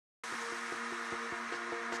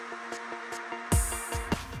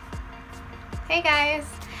Hey guys!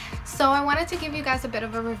 So I wanted to give you guys a bit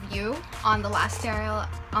of a review on the last style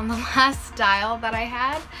that I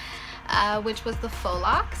had, which was the Faux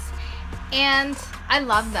Locs. And I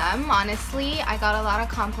love them, honestly. I got a lot of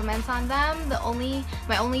compliments on them.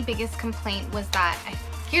 My only biggest complaint was that,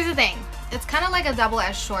 here's the thing, it's kind of like a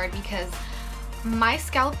double-edged sword because my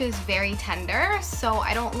scalp is very tender, so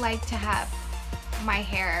I don't like to have my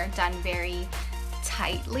hair done very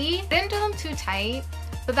tightly. Didn't do them too tight,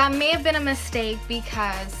 but that may have been a mistake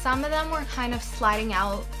because some of them were kind of sliding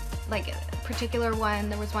out, like a particular one.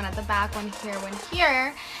 There was one at the back, one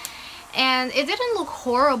here, and it didn't look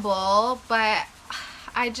horrible, but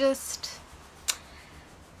I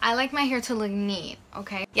like my hair to look neat,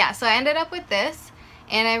 okay? Yeah, so I ended up with this,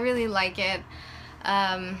 and I really like it.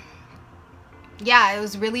 Yeah,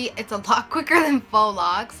 it's a lot quicker than Faux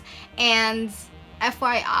Locs, and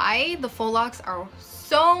FYI, the Faux Locs are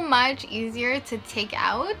so much easier to take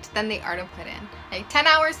out than they are to put in. Like 10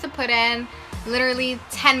 hours to put in, literally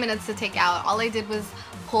 10 minutes to take out. All I did was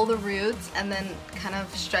pull the roots and then kind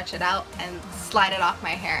of stretch it out and slide it off my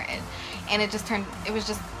hair, and it was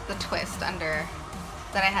just the twist under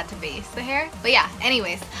that I had to base the hair. But yeah,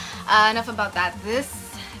 anyways, enough about that.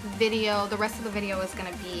 This video, the rest of the video is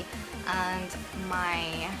gonna be on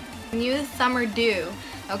my new summer do.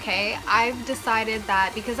 Okay, I've decided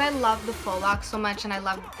that because I love the Faux Locs so much and I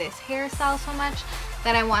love this hairstyle so much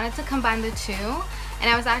that I wanted to combine the two. And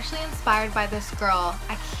I was actually inspired by this girl.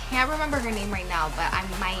 I can't remember her name right now, but I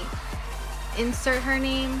might insert her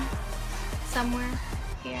name somewhere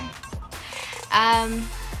here.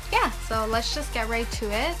 Yeah, so let's just get right to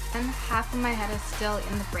it. And half of my head is still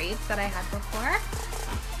in the braids that I had before.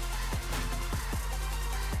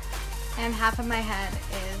 And half of my head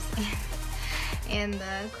is in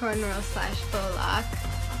the cornrow slash faux loc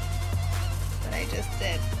that I just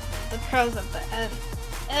did. The curls at the end.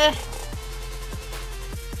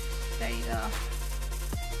 There you go.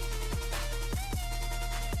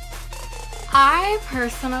 I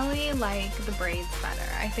personally like the braids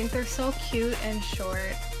better. I think they're so cute and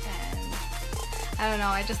short, and I don't know,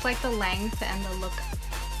 I just like the length and the look,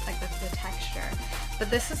 like the texture. But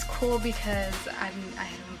this is cool because I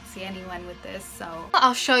don't see anyone with this, so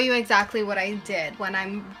I'll show you exactly what I did when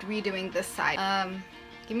I'm redoing this side.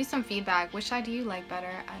 Give me some feedback. Which side do you like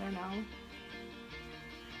better? I don't know.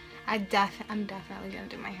 I'm definitely gonna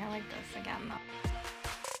do my hair like this again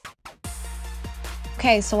though.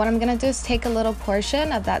 Okay, so what I'm gonna do is take a little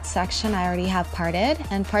portion of that section I already have parted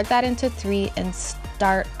and part that into 3 and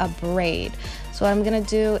start a braid. So what I'm gonna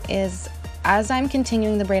do is, as I'm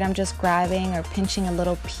continuing the braid, I'm just grabbing or pinching a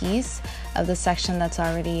little piece of the section that's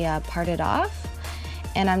already parted off,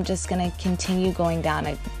 and I'm just gonna continue going down.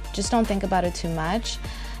 I just don't think about it too much.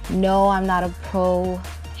 No, I'm not a pro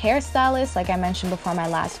hairstylist like I mentioned before in my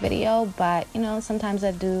last video, but you know, sometimes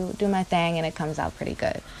I do my thing and it comes out pretty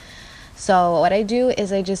good. So what I do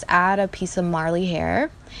is I just add a piece of Marley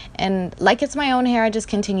hair, and like it's my own hair, I just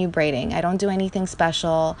continue braiding. I don't do anything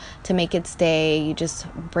special to make it stay. You just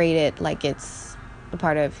braid it like it's a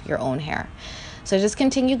part of your own hair. So just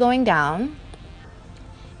continue going down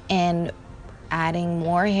and adding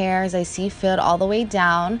more hair as I see fit all the way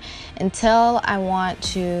down until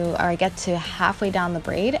I get to halfway down the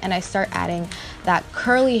braid, and I start adding that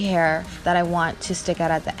curly hair that I want to stick out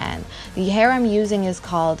at the end. The hair I'm using is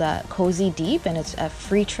called Cozy Deep, and it's a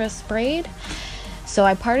free twist braid. So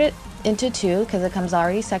I part it into 2 because it comes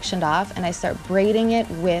already sectioned off, and I start braiding it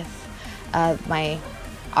with my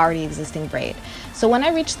already existing braid. So when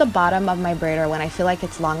I reach the bottom of my braid, or when I feel like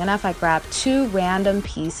it's long enough, I grab 2 random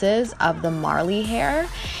pieces of the Marley hair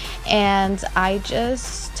and I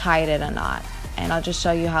just tie it in a knot. And I'll just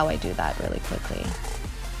show you how I do that really quickly.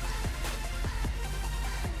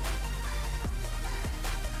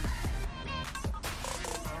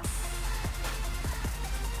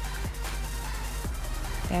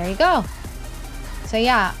 There you go. So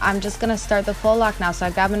yeah, I'm just gonna start the Faux Loc now. So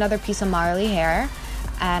I grab another piece of Marley hair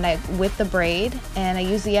and with the braid, and I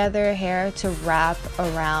use the other hair to wrap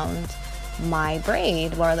around my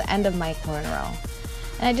braid or the end of my cornrow.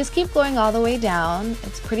 And I just keep going all the way down.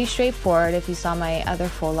 It's pretty straightforward if you saw my other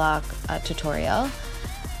Faux Loc tutorial.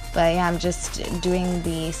 But yeah, I'm just doing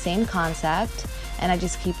the same concept, and I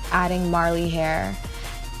just keep adding Marley hair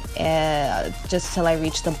just till I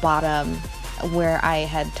reach the bottom where I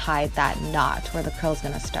had tied that knot where the curl's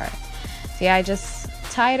gonna start. So yeah, I just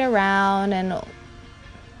tie it around, and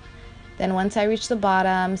then once I reach the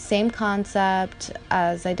bottom, same concept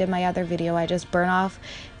as I did my other video, I just burn off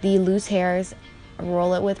the loose hairs,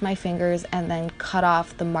 roll it with my fingers, and then cut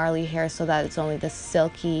off the Marley hair so that it's only the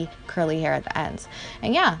silky curly hair at the ends.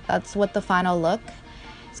 And yeah, that's what the final look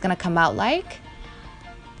It's gonna come out like.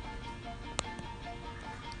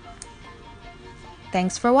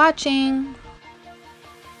 Thanks for watching.